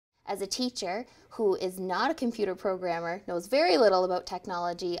as a teacher who is not a computer programmer, knows very little about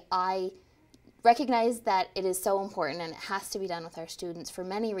technology, I recognize that it is so important and it has to be done with our students for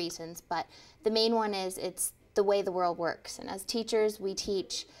many reasons, but the main one is it's the way the world works. And as teachers, we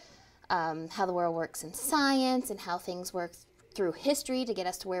teach how the world works in science and how things work through history to get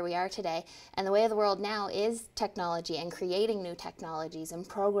us to where we are today. And the way of the world now is technology and creating new technologies and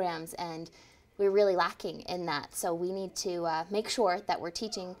programs, and we're really lacking in that. So we need to make sure that we're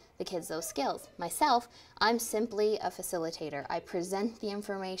teaching the kids those skills. Myself, I'm simply a facilitator. I present the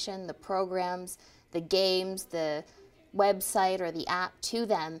information, the programs, the games, the website or the app to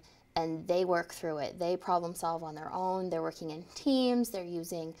them, and they work through it. They problem solve on their own. They're working in teams. They're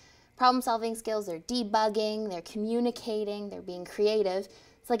using problem-solving skills, they're debugging, they're communicating, they're being creative.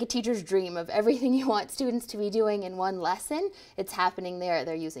 It's like a teacher's dream of everything you want students to be doing in one lesson. It's happening there.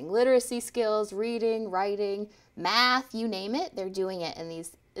 They're using literacy skills, reading, writing, math, you name it. They're doing it in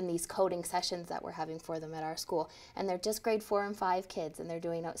these coding sessions that we're having for them at our school. And they're just grade 4 and 5 kids, and they're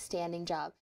doing an outstanding job.